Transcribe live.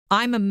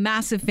I'm a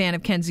massive fan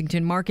of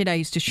Kensington Market. I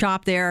used to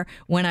shop there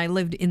when I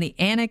lived in the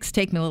Annex,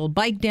 take my little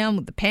bike down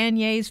with the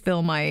panniers,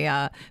 fill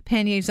my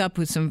panniers up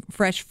with some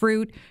fresh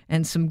fruit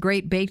and some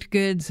great baked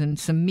goods and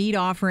some meat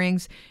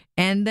offerings,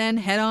 and then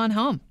head on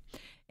home.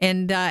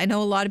 And I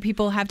know a lot of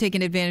people have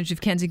taken advantage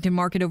of Kensington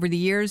Market over the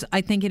years. I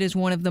think it is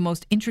one of the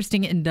most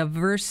interesting and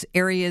diverse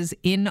areas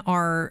in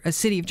our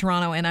city of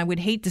Toronto, and I would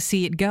hate to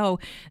see it go.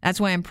 That's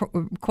why I'm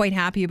quite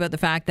happy about the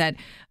fact that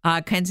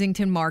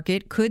Kensington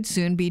Market could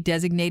soon be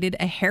designated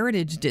a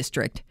heritage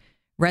district.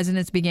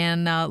 Residents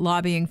began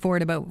lobbying for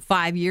it about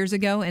 5 years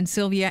ago, and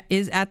Sylvia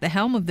is at the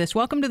helm of this.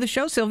 Welcome to the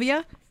show,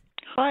 Sylvia.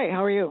 Hi,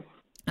 how are you?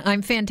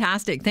 I'm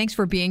fantastic. Thanks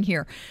for being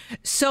here.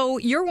 So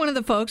you're one of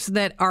the folks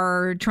that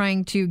are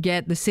trying to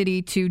get the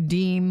city to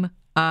deem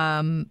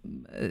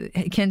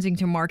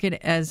Kensington Market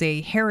as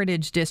a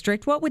heritage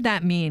district. What would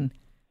that mean?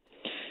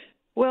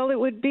 Well, it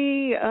would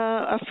be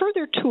a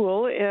further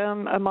tool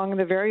among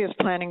the various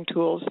planning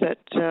tools that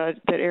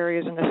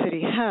areas in the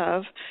city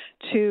have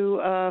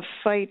to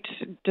fight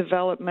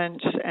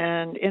development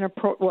and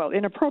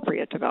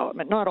inappropriate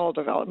development. Not all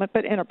development,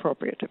 but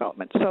inappropriate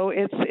development. So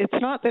it's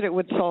not that it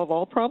would solve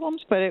all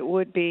problems, but it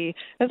would be,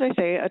 as I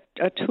say,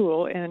 a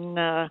tool in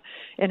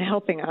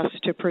helping us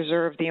to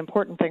preserve the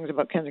important things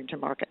about Kensington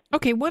Market.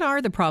 Okay, what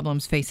are the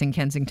problems facing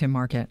Kensington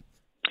Market?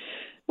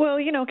 Well,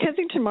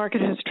 Kensington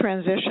Market has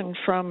transitioned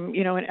from,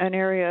 an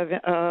area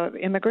of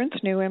immigrants,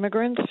 new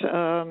immigrants,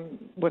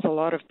 with a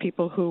lot of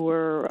people who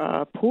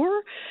were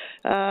poor,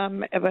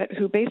 but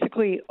who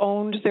basically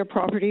owned their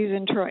properties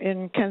in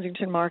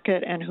Kensington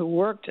Market and who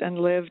worked and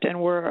lived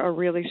and were a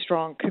really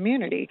strong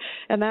community.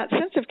 And that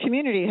sense of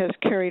community has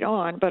carried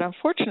on, but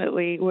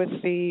unfortunately, with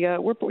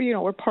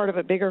we're part of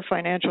a bigger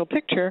financial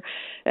picture,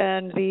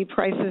 and the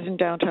prices in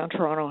downtown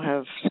Toronto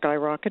have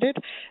skyrocketed,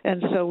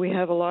 and so we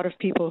have a lot of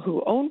people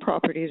who own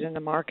properties in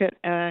the market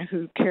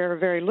who care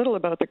very little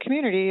about the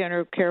community and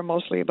who care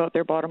mostly about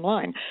their bottom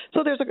line.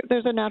 So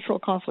there's a natural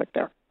conflict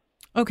there.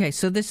 Okay,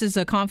 so this is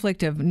a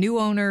conflict of new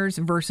owners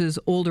versus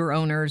older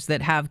owners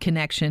that have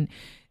connection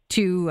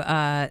to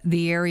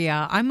the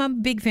area. I'm a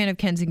big fan of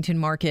Kensington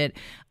Market.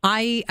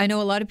 I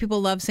know a lot of people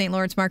love St.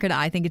 Lawrence Market.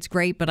 I think it's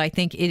great, but I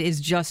think it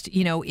is just,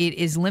 it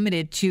is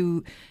limited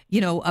to,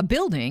 a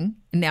building.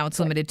 Now it's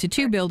limited to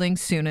 2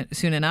 buildings soon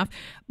enough.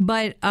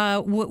 But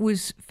what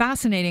was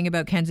fascinating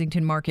about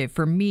Kensington Market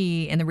for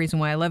me, and the reason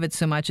why I love it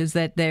so much, is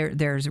that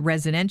there's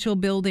residential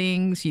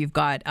buildings, you've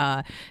got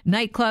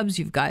nightclubs,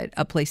 you've got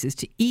places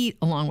to eat,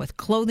 along with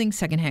clothing,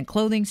 secondhand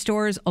clothing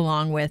stores,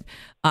 along with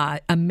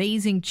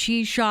amazing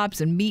cheese shops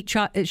and meat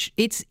shops.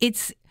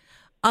 It's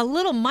a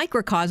little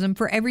microcosm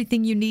for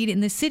everything you need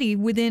in the city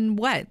within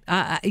 4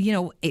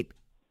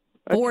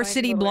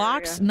 city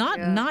blocks,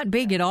 not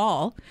big at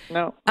all.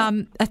 No.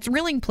 A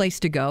thrilling place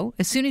to go.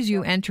 As soon as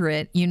you enter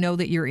it, you know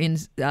that you're in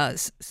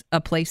a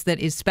place that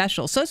is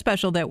special. So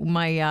special that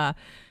my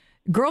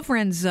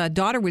girlfriend's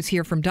daughter was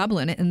here from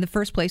Dublin, and the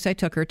first place I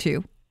took her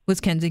to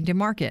was Kensington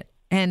Market.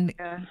 And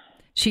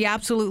she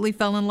absolutely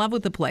fell in love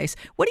with the place.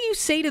 What do you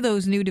say to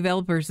those new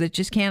developers that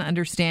just can't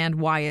understand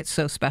why it's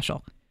so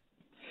special?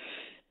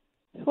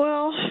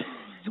 Well,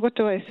 what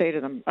do I say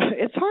to them?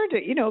 It's hard to,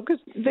 because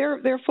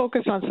they're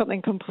focused on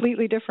something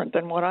completely different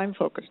than what I'm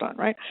focused on,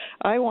 right?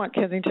 I want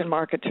Kensington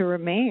Market to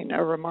remain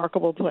a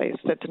remarkable place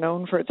that's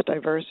known for its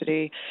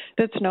diversity,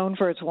 that's known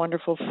for its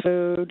wonderful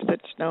food,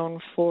 that's known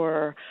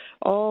for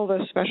all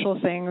the special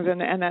things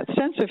and that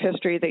sense of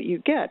history that you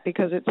get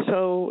because it's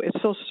so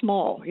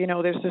small.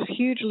 There's this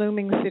huge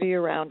looming city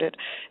around it,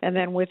 and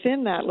then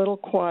within that little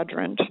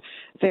quadrant,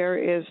 there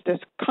is this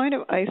kind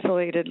of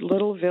isolated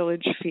little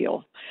village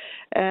feel.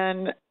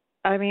 And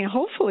I mean,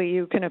 hopefully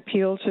you can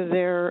appeal to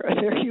their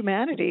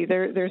humanity,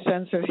 their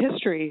sense of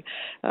history,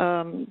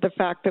 the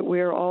fact that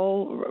we're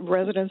all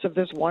residents of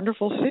this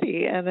wonderful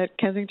city and that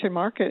Kensington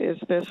Market is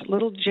this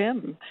little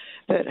gem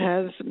that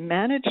has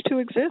managed to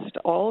exist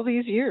all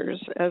these years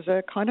as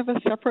a kind of a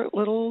separate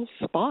little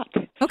spot.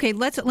 Okay,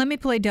 let me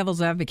play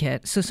devil's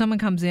advocate. So someone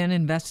comes in,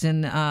 invests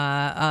in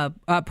a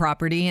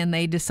property, and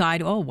they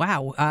decide, oh,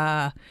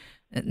 wow,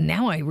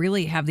 now I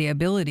really have the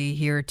ability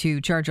here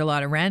to charge a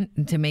lot of rent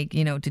and to make,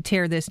 to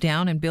tear this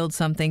down and build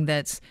something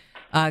that's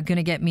going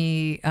to get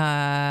me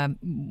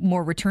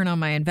more return on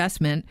my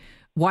investment.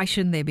 Why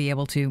shouldn't they be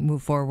able to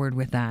move forward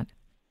with that?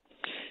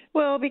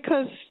 Well,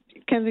 because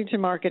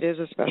Kensington Market is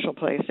a special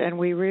place, and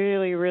we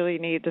really, really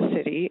need the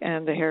city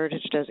and the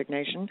heritage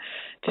designation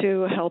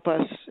to help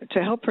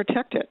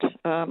protect it.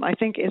 I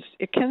think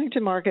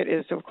Kensington Market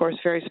is, of course,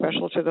 very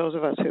special to those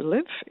of us who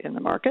live in the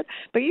market,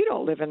 but you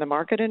don't live in the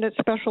market, and it's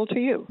special to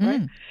you,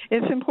 right?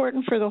 It's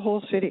important for the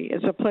whole city.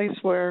 It's a place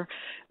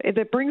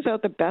that brings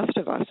out the best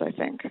of us, I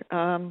think.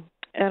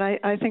 And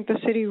I think the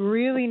city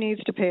really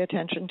needs to pay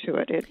attention to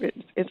it.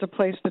 It's a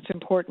place that's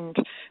important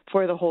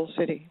for the whole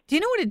city. Do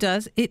you know what it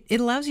does? It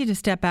allows you to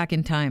step back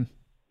in time.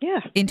 Yeah.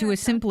 Into a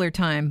simpler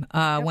time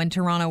when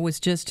Toronto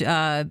was just,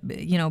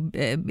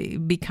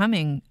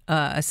 becoming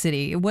a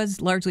city. It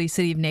was largely a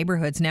city of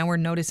neighborhoods. Now we're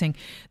noticing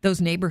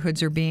those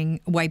neighborhoods are being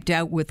wiped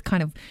out with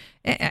kind of,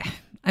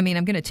 I mean,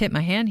 I'm going to tip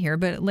my hand here,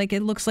 but like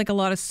it looks like a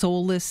lot of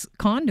soulless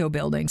condo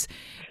buildings.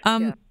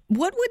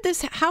 What would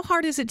this? How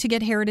hard is it to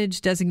get heritage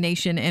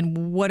designation,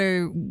 and what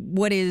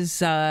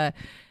is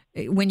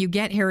when you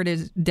get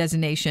heritage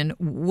designation?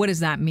 What does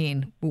that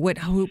mean? What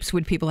hoops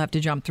would people have to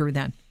jump through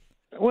then?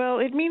 Well,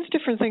 it means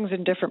different things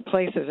in different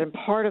places, and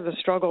part of the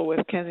struggle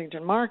with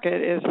Kensington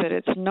Market is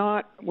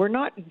that we're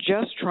not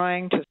just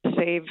trying to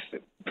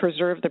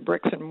preserve the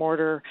bricks and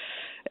mortar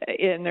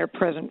in their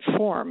present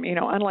form. You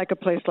know, unlike a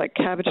place like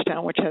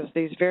Cabbagetown, which has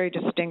these very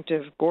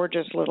distinctive,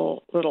 gorgeous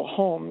little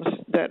homes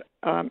that,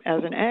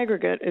 as an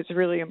aggregate, is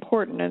really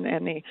important,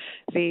 and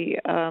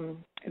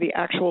the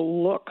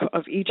actual look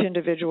of each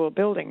individual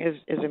building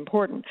is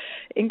important.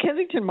 In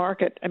Kensington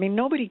Market, I mean,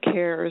 nobody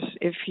cares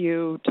if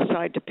you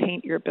decide to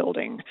paint your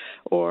building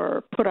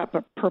or put up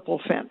a purple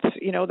fence.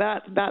 You know,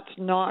 that's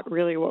not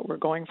really what we're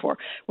going for.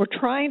 We're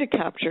trying to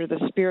capture the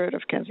spirit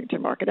of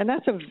Kensington Market, and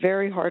that's a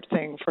very hard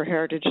thing for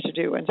Heritage to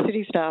do. And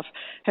city staff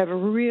have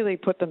really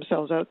put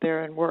themselves out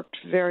there and worked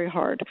very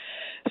hard.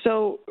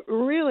 So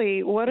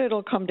really what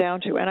it'll come down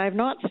to, and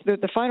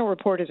the final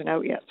report isn't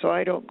out yet, so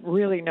I don't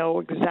really know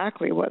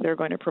exactly what they're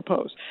going to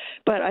propose.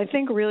 But I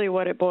think really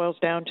what it boils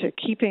down to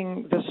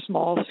keeping the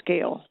small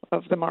scale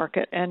of the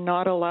market and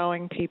not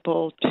allowing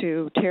people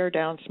to tear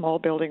down small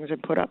buildings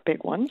and put up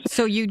big ones.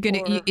 So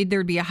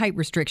there'd be a height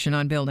restriction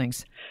on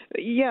buildings?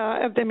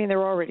 Yeah, I mean,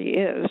 there already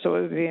is. So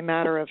it would be a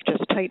matter of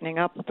just tightening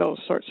up those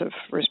sorts of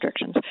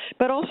restrictions.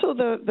 But also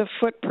the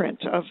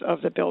footprint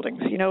of the buildings.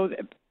 You know,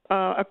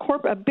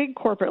 a big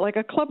corporate like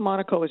a Club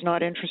Monaco is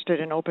not interested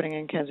in opening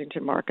in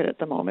Kensington Market at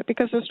the moment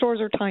because the stores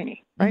are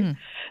tiny, right?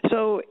 Mm-hmm.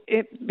 So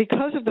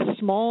because of the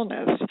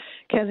smallness,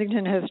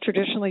 Kensington has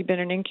traditionally been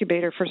an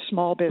incubator for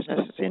small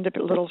businesses,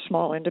 little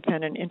small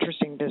independent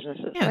interesting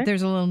businesses. Yeah, right?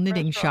 There's a little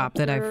knitting shop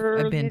that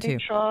I've been to.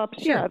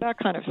 Shops, sure. Yeah, that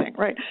kind of thing,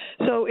 right?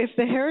 So if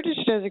the heritage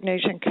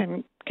designation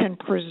can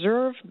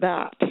preserve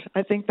that,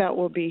 I think that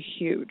will be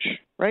huge,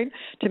 right?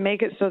 To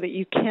make it so that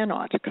you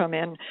cannot come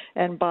in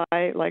and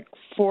buy like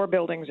 4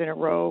 buildings in a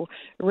row,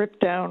 rip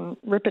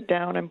it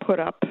down and put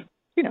up,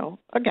 you know,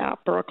 a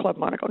Gap or a Club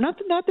Monaco. Not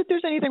that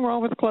there's anything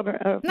wrong with Club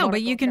Monaco. No,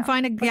 but you can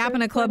find a Gap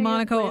and a Club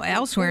Monaco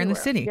elsewhere in the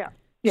city. Yeah.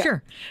 Yeah.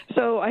 Sure.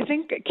 So I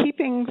think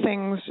keeping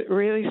things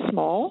really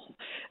small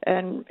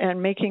and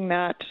making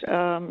that,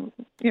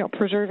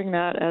 preserving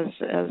that as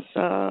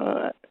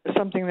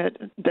something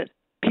that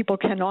people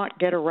cannot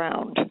get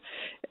around,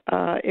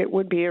 it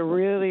would be a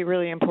really,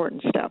 really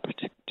important step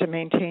to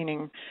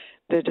maintaining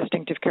the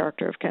distinctive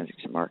character of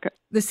Kensington Market.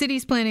 The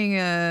city's planning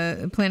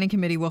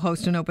committee will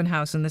host an open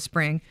house in the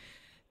spring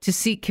to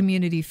seek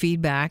community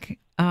feedback.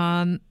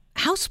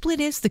 How split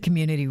is the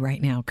community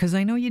right now? Because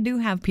I know you do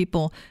have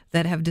people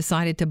that have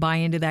decided to buy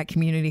into that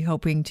community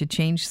hoping to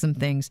change some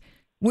things.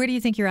 Where do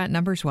you think you're at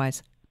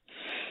numbers-wise?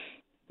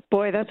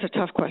 Boy, that's a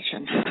tough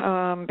question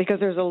because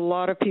there's a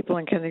lot of people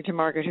in Kensington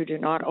Market who do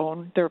not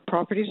own their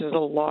properties. There's a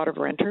lot of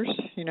renters,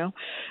 you know.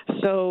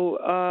 So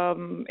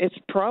it's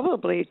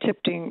probably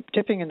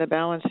tipping in the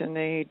balance in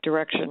the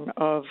direction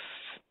of,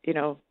 you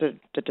know,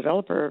 the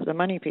developer, the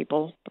money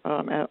people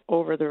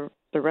over the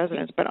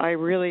residents. But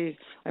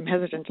I'm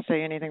hesitant to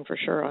say anything for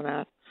sure on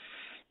that.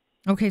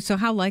 Okay, so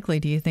how likely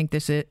do you think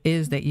this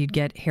is that you'd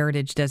get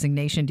heritage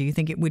designation? Do you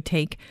think it would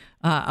take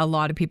a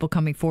lot of people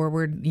coming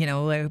forward, you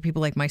know,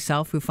 people like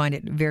myself who find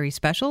it very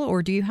special,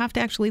 or do you have to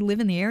actually live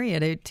in the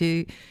area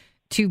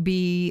to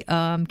be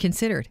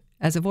considered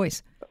as a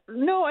voice?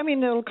 No, I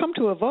mean, it'll come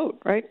to a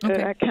vote, right,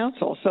 at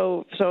council.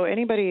 So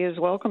anybody is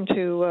welcome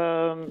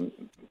to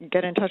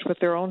get in touch with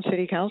their own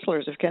city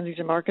councillors. If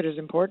Kensington Market is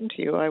important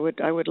to you, I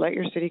would let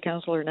your city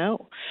councillor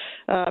know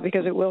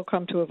because it will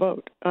come to a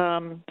vote.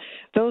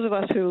 Those of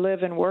us who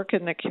live and work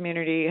in the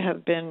community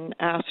have been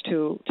asked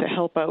to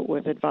help out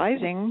with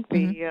advising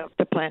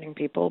the planning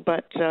people,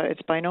 but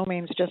it's by no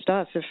means just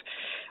us.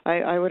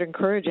 I would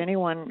encourage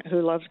anyone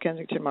who loves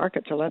Kensington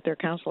Market to let their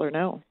councillor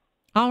know.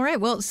 All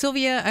right. Well,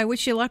 Sylvia, I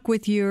wish you luck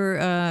with your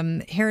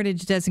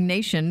heritage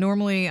designation.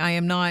 Normally, I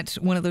am not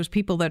one of those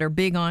people that are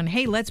big on,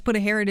 hey, let's put a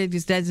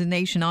heritage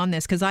designation on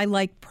this, because I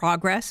like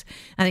progress.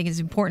 I think it's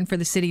important for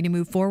the city to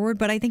move forward,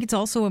 but I think it's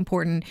also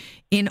important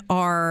in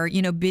our,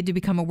 bid to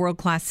become a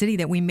world-class city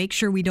that we make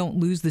sure we don't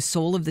lose the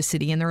soul of the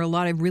city. And there are a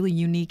lot of really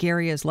unique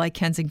areas like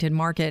Kensington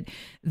Market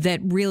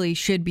that really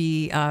should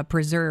be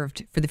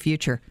preserved for the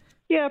future.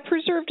 Yeah,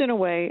 preserved in a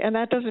way, and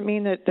that doesn't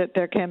mean that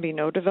there can be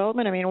no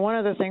development. I mean, one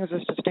of the things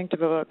that's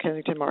distinctive about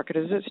Kensington Market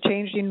is it's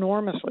changed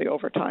enormously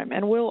over time,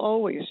 and will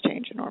always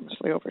change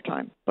enormously over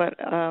time.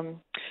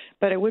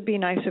 But it would be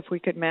nice if we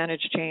could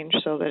manage change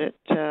so that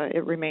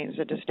it remains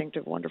a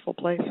distinctive, wonderful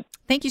place.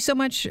 Thank you so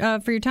much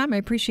for your time. I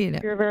appreciate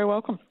it. You're very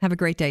welcome. Have a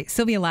great day.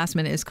 Sylvia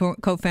Lastman is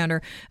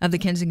co-founder of the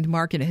Kensington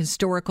Market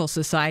Historical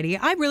Society.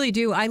 I really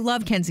do. I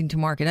love Kensington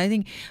Market. I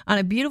think on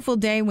a beautiful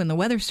day when the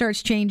weather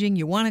starts changing,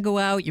 you want to go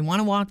out, you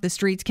want to walk the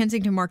streets.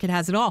 Kensington Market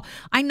has it all.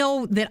 I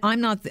know that I'm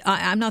not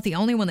the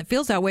only one that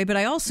feels that way, but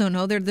I also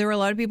know there are a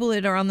lot of people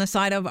that are on the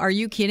side of, are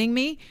you kidding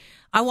me?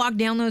 I walk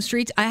down those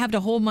streets, I have to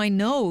hold my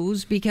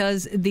nose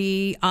because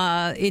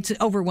it's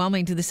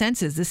overwhelming to the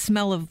senses. The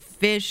smell of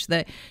fish,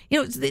 it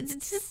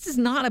just does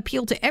not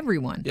appeal to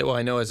everyone. Yeah, well,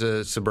 I know as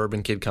a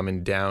suburban kid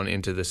coming down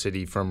into the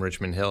city from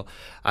Richmond Hill,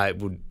 I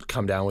would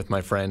come down with my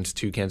friends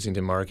to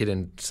Kensington Market,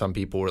 and some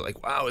people were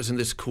like, wow, isn't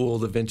this cool,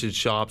 the vintage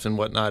shops and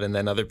whatnot, and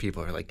then other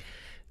people are like,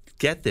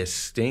 get this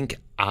stink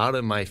out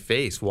of my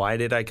face. Why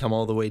did I come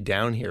all the way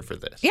down here for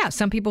this? Yeah,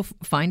 some people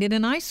find it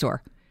an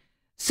eyesore.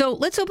 So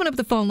let's open up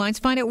the phone lines,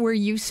 find out where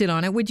you sit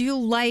on it. Would you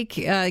like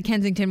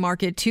Kensington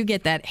Market to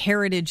get that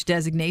heritage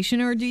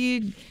designation, or do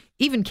you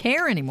even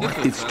care anymore?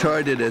 It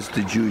started as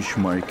the Jewish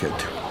market.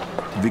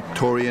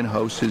 Victorian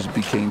houses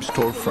became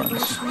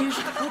storefronts,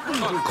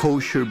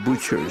 kosher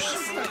butchers,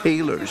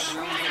 tailors,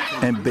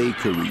 and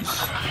bakeries.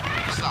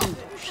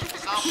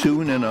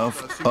 Soon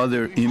enough,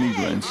 other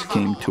immigrants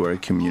came to our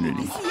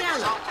community.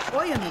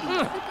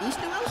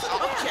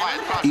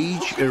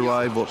 Each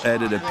arrival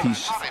added a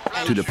piece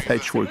to the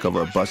patchwork of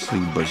our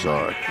bustling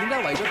bazaar.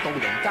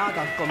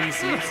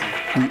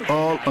 We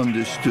all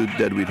understood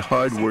that with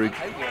hard work,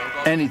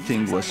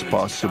 anything was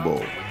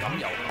possible.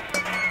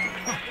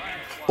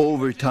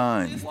 Over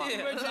time,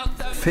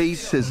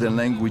 faces and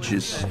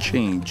languages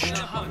changed,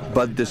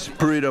 but the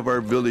spirit of our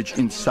village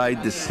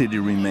inside the city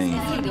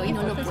remained.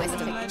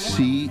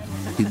 See,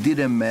 it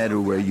didn't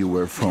matter where you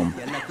were from,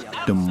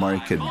 the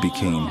market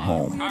became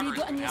home.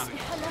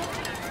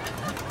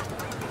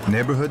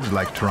 Neighborhoods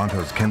like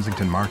Toronto's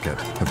Kensington Market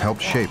have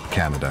helped shape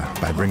Canada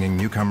by bringing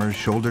newcomers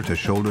shoulder to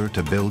shoulder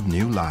to build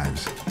new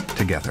lives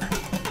together.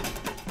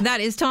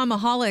 That is Tom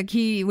Mahalik.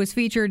 He was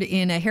featured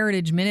in a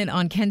Heritage Minute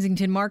on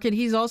Kensington Market.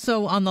 He's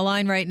also on the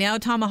line right now.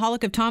 Tom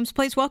Mahalik of Tom's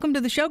Place, welcome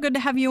to the show. Good to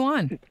have you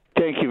on.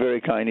 Thank you very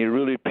kindly. I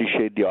really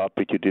appreciate the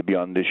opportunity to be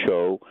on the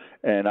show.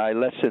 And I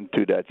listened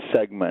to that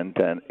segment,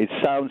 and it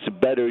sounds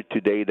better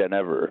today than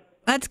ever.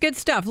 That's good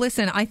stuff.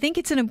 Listen, I think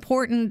it's an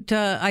important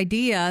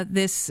idea,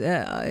 this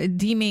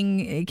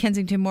deeming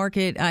Kensington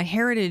Market a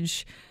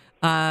heritage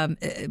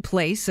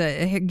place,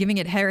 giving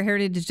it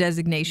heritage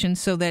designation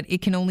so that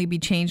it can only be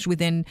changed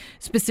within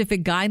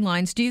specific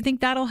guidelines. Do you think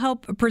that'll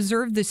help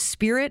preserve the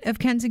spirit of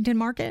Kensington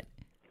Market?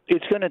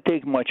 It's going to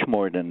take much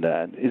more than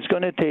that. It's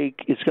going to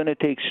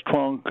take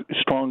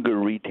stronger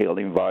retail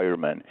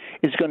environment.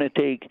 It's going to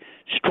take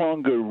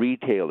stronger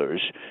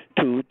retailers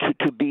to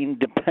be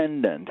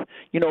independent.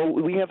 You know,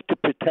 we have to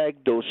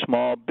protect those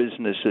small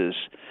businesses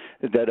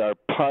that are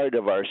part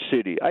of our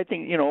city. I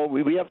think, you know,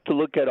 we have to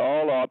look at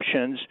all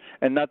options,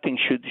 and nothing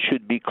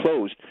should be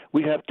closed.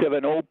 We have to have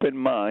an open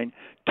mind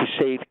to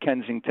save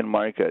Kensington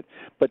Market.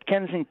 But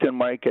Kensington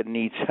Market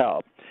needs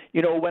help.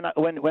 You know,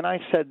 when I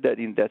said that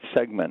in that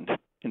segment,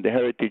 in the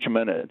Heritage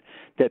Minute,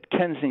 that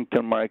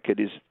Kensington Market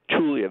is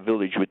truly a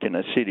village within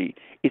a city,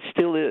 it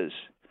still is.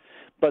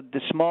 But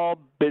the small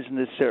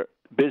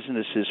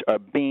businesses are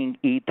being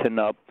eaten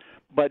up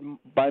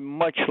by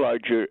much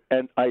larger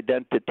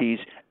identities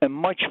and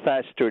much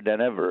faster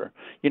than ever.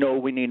 You know,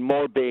 we need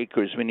more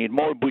bakers, we need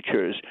more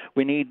butchers,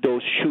 we need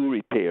those shoe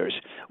repairs,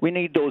 we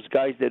need those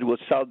guys that will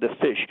sell the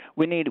fish.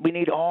 We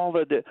need all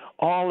of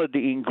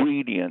the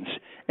ingredients,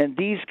 and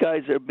these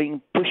guys are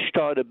being pushed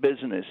out of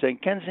business.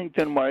 And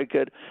Kensington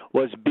Market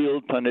was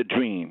built on a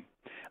dream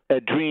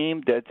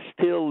that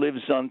still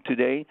lives on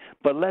today,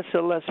 but less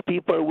and less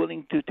people are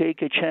willing to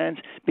take a chance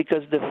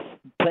because the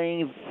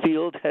playing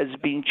field has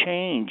been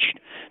changed.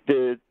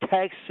 The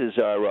taxes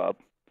are up.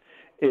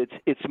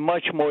 It's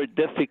much more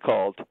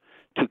difficult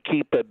to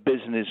keep a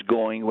business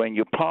going when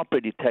your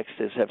property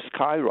taxes have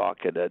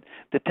skyrocketed.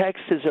 The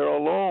taxes are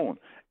alone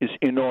is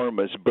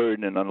enormous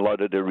burden on a lot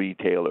of the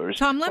retailers.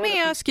 Tom, let me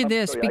ask you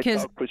this,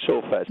 because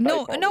so fast.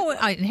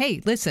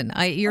 Hey, listen,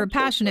 you're a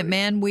passionate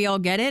man. We all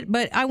get it,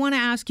 but I want to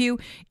ask you: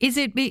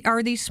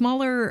 are these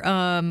smaller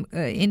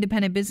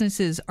independent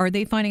businesses, are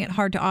they finding it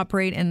hard to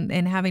operate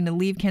and having to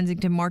leave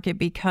Kensington Market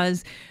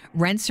because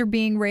rents are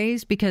being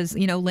raised? Because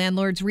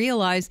landlords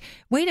realize,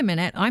 wait a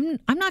minute, I'm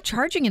not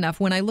charging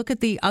enough. When I look at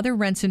the other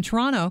rents in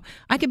Toronto,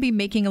 I could be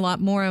making a lot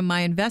more on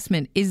my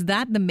investment. Is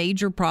that the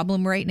major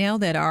problem right now,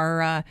 that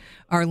our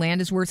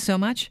land is worth so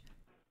much?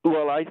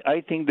 Well,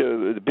 I think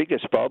the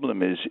biggest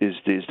problem is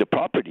the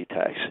property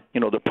tax.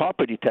 The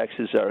property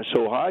taxes are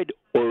so high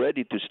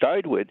already to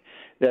start with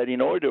that in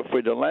order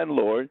for the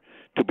landlord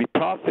to be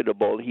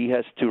profitable, he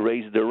has to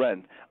raise the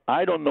rent.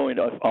 I don't know in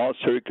all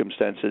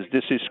circumstances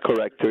this is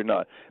correct or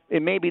not.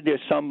 And maybe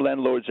there's some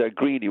landlords are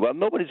greedy. Well,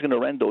 nobody's going to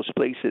rent those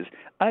places.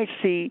 I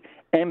see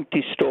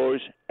empty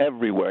stores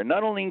everywhere.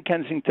 Not only in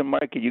Kensington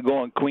Market, you go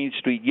on Queen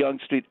Street,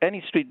 Yonge Street,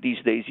 any street these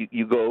days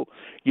you go,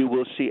 you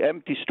will see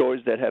empty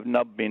stores that have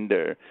not been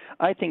there.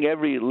 I think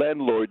every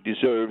landlord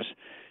deserves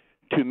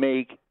to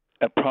make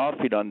a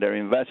profit on their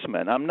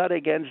investment. I'm not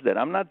against that.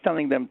 I'm not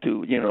telling them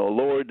to,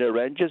 lower their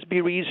rent. Just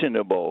be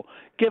reasonable.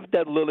 Give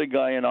that little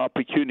guy an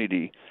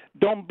opportunity.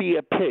 Don't be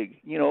a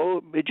pig.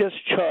 Just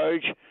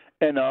charge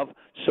enough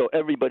so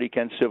everybody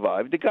can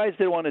survive. The guys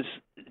that want to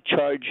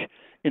charge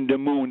in the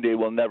moon, they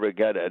will never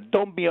get it.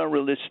 Don't be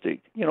unrealistic.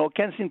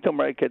 Kensington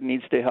Market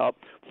needs the help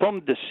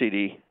from the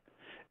city.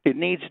 It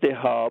needs the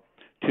help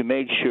to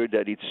make sure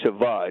that it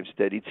survives,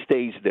 that it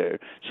stays there.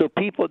 So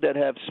people that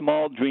have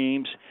small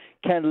dreams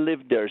can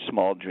live their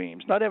small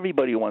dreams. Not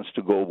everybody wants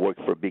to go work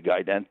for a big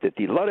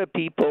identity. A lot of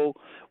people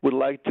would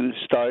like to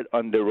start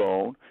on their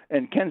own,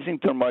 and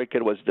Kensington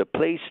Market was the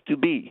place to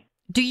be.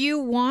 Do you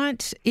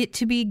want it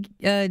to be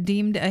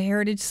deemed a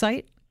heritage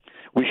site?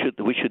 We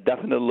should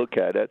definitely look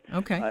at it.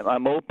 Okay.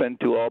 I'm open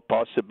to all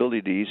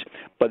possibilities,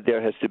 but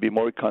there has to be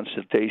more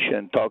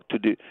consultation. Talk to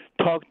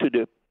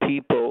the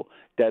people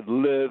that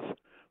live,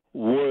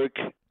 work,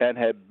 and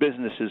have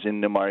businesses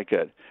in the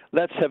market.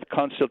 Let's have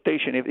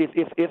consultation.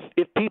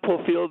 If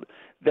people feel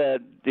that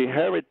the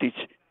heritage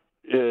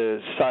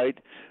site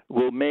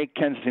will make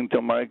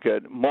Kensington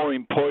Market more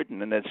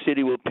important and that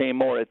city will pay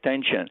more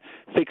attention,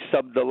 fix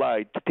up the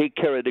light, take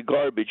care of the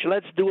garbage,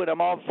 let's do it.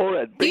 I'm all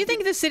for it. Do you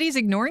think the city's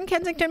ignoring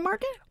Kensington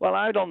Market? Well,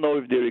 I don't know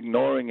if they're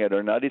ignoring it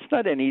or not. It's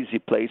not an easy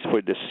place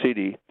for the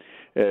city,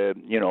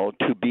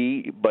 to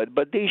be, but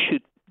they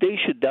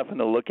should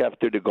definitely look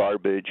after the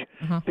garbage,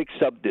 fix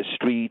up the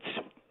streets,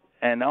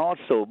 and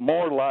also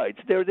more lights.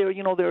 There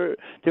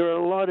are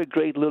a lot of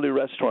great Lily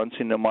restaurants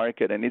in the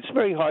market, and it's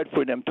very hard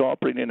for them to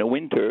operate in the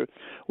winter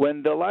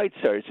when the lights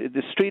are.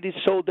 The street is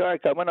so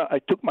dark. I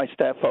took my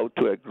staff out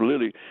to a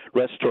Lily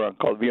restaurant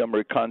called Via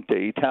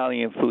Mercante,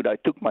 Italian food. I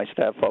took my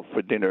staff out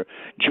for dinner.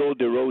 Joe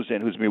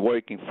DeRosen, who's been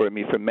working for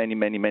me for many,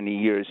 many, many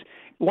years,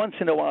 once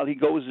in a while he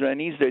goes there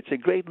and he's there. It's a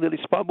great Lily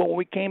spot, but when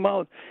we came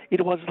out,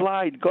 it was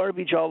light,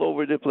 garbage all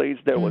over the place.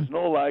 There was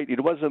no light.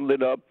 It wasn't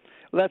lit up.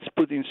 Let's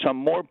put in some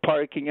more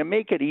parking and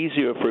make it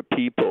easier for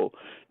people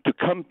to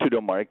come to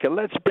the market.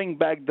 Let's bring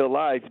back the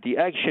life, the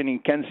action in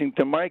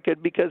Kensington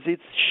Market, because it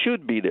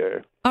should be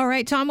there. All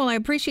right, Tom, well, I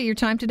appreciate your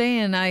time today,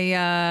 and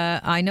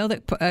I know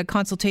that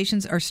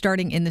consultations are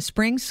starting in the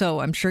spring, so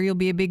I'm sure you'll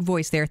be a big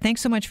voice there. Thanks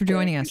so much for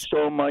joining us. Thank you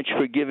so much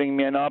for giving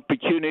me an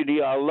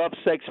opportunity. I love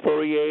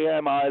 640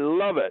 AM. I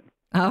love it.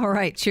 All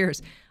right,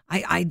 cheers.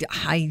 I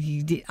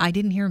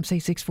didn't hear him say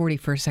 640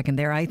 for a second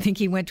there. I think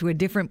he went to a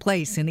different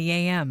place in the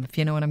AM, if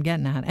you know what I'm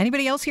getting at.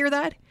 Anybody else hear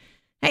that?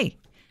 Hey,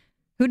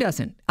 who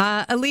doesn't?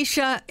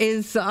 Alicia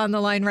is on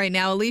the line right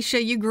now.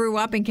 Alicia, you grew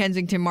up in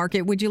Kensington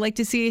Market. Would you like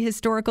to see a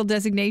historical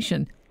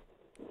designation?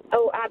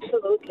 Oh,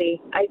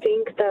 absolutely. I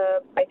think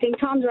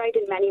Tom's right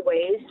in many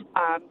ways.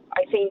 I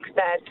think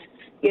that,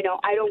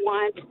 I don't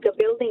want the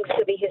buildings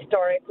to be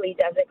historically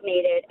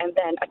designated and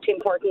then a Tim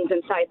Hortons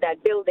inside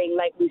that building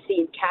like we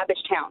see in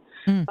Cabbagetown.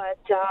 But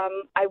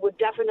I would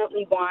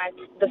definitely want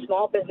the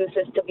small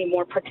businesses to be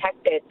more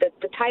protected.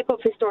 The type of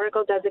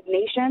historical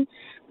designation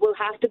will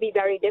have to be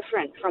very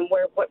different from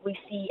what we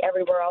see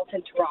everywhere else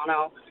in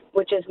Toronto,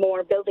 which is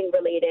more building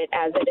related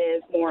as it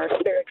is more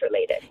spirit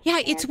related. Yeah,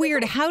 it's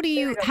weird. How do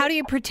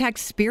you protect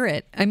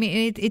spirit? I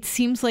mean, it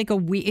seems like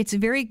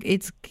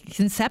it's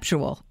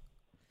conceptual.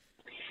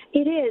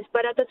 It is,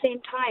 but at the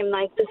same time,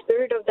 like the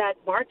spirit of that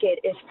market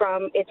is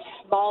from its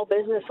small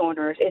business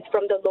owners. It's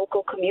from the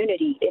local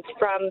community. It's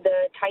from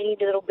the tiny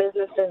little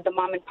businesses, the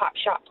mom and pop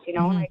shops.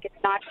 Like it's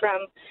not from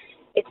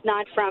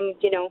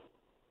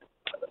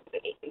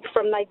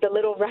from like the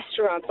little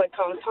restaurants like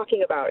Tom's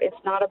talking about. It's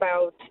not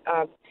about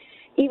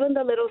even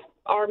the little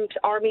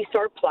army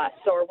surplus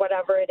or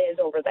whatever it is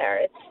over there.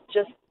 It's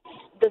just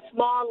the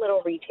small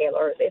little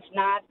retailers. It's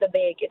not the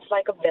big. It's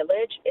like a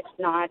village. It's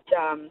not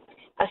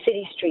a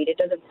city street. It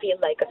doesn't feel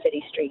like a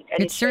city street.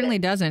 And it certainly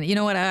doesn't. You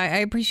know what? I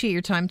appreciate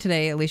your time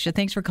today, Alicia.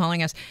 Thanks for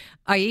calling us.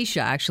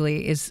 Aisha,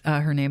 actually, is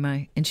her name,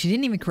 and she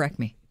didn't even correct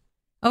me.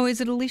 Oh,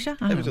 is it Alicia?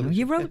 I don't know.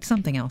 You wrote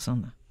something else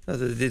on the...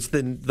 It's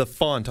the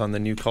font on the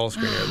new call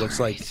screener. It looks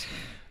like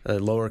a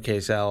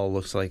lowercase L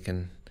looks like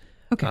an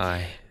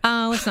I.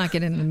 Let's not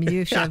get into the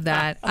minutiae of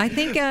that. I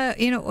think, I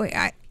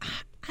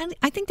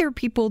think there are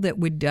people that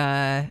would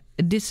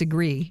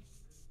disagree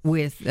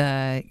with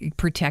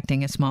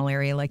protecting a small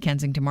area like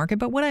Kensington Market.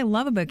 But what I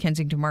love about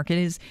Kensington Market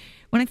is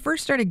when I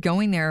first started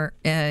going there,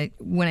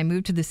 when I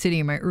moved to the city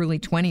in my early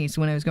 20s,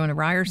 when I was going to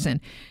Ryerson,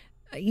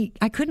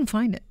 I couldn't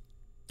find it.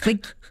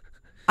 Like,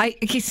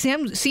 it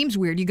seems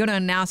weird. You go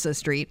down Nassau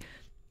Street,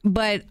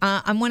 but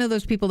I'm one of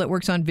those people that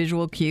works on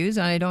visual cues.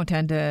 I don't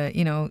tend to,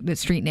 the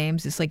street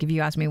names. It's like if you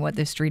ask me what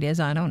this street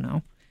is, I don't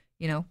know,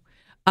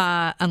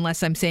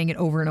 unless I'm saying it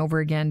over and over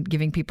again,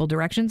 giving people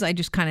directions. I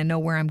just kind of know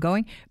where I'm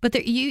going. But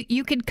there,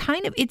 you could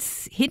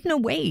it's hidden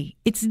away.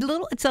 It's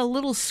a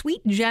little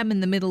sweet gem in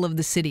the middle of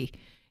the city.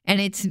 And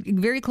it's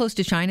very close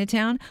to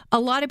Chinatown. A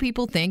lot of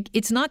people think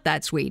it's not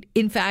that sweet.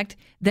 In fact,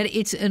 that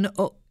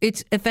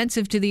it's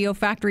offensive to the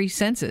olfactory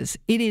senses.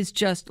 It is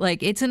just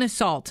like it's an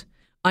assault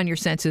on your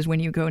senses when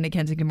you go into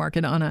Kensington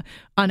Market on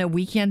a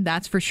weekend.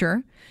 That's for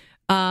sure.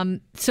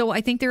 So I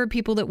think there are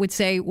people that would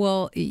say,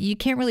 well, you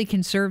can't really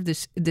conserve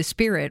the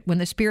spirit when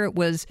the spirit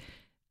was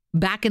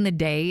back in the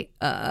day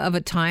of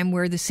a time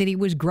where the city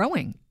was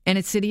growing and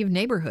a city of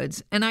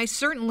neighborhoods. And I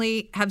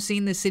certainly have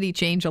seen the city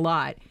change a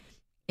lot.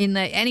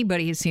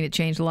 Anybody has seen it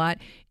change a lot.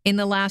 In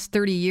the last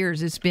 30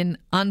 years, it's been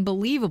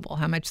unbelievable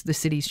how much the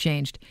city's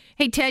changed.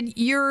 Hey, Ted,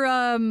 you're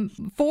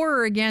for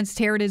or against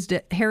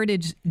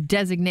heritage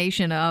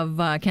designation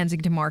of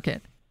Kensington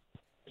Market?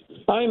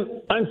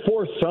 I'm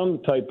for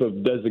some type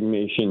of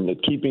designation,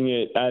 that keeping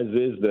it as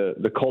is,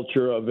 the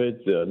culture of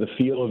it, the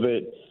feel of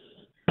it.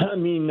 I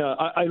mean,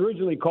 I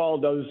originally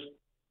called those,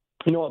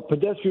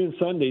 pedestrian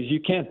Sundays.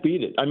 You can't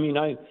beat it. I mean,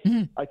 I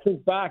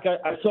think back,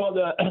 I saw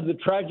the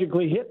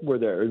Tragically Hip were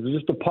there. It was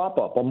just a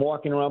pop-up. I'm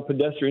walking around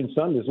pedestrian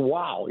Sundays.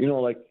 Wow,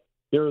 like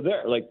they were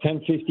there, like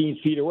 10, 15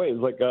 feet away. It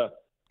was like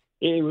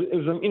it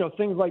was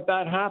things like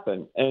that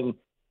happen. And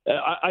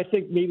I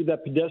think maybe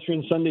that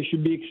pedestrian Sunday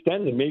should be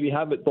extended. Maybe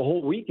have it the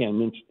whole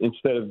weekend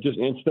instead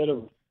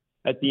of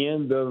at the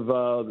end of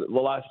the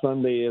last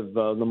Sunday of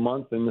the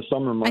month in the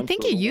summer months. I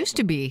think it used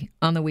to be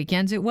on the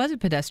weekends. It was a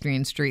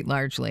pedestrian street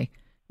largely.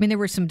 I mean, there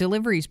were some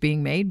deliveries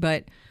being made,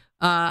 but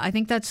I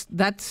think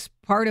that's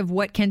part of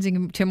what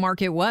Kensington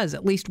Market was.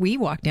 At least we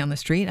walked down the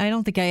street. I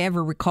don't think I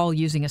ever recall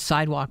using a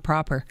sidewalk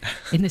proper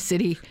in the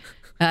city.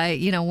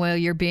 While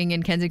you're being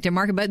in Kensington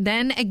Market. But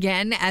then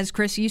again, as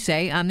Chris, you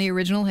say, I'm the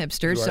original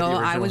hipster. So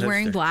I was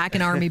wearing black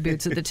and army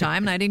boots at the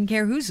time, and I didn't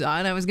care who saw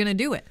it. I was going to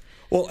do it.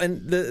 Well,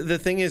 and the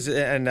thing is,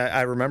 and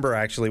I remember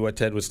actually what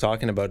Ted was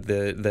talking about,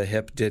 the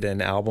Hip did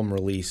an album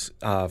release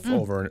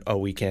over a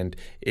weekend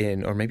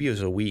or maybe it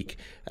was a week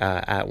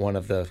at one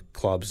of the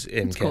clubs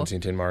in That's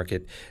Kensington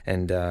Market.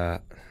 And I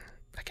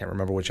can't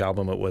remember which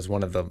album it was,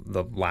 one of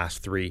the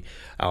last 3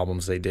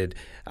 albums they did.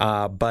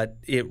 But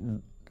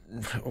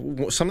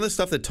some of the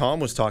stuff that Tom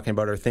was talking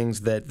about are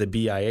things that the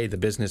BIA, the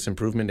Business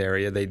Improvement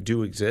Area, they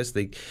do exist.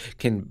 They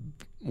can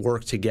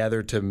work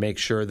together to make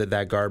sure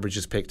that garbage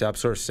is picked up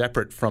sort of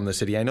separate from the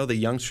city. I know the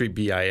Yonge Street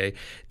BIA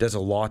does a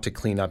lot to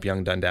clean up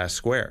Yonge Dundas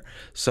Square.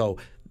 So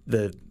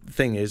the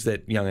thing is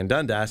that Yonge and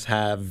Dundas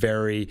have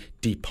very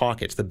deep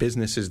pockets. The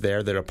businesses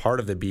there that are part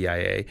of the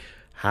BIA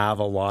have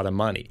a lot of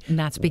money. And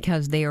that's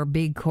because they are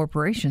big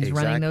corporations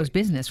running those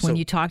businesses. When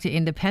you talk to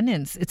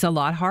independents, it's a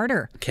lot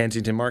harder.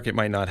 Kensington Market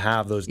might not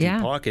have those deep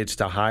pockets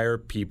to hire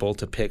people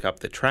to pick up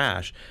the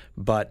trash,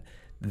 but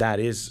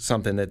that is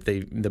something that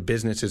the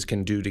businesses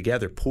can do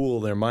together, pool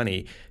their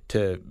money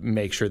to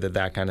make sure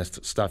that kind of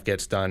stuff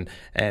gets done,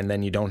 and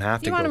then you don't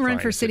have to go. You want to run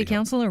for city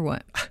council or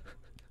what?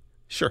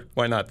 Sure,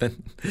 why not?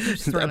 Then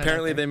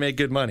apparently they make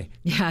good money.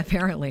 Yeah,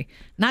 apparently.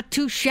 Not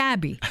too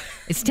shabby.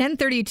 It's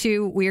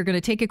 10:32. We are going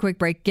to take a quick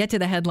break, get to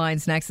the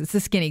headlines next. It's The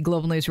Skinny,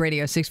 Global News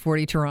Radio,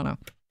 640 Toronto.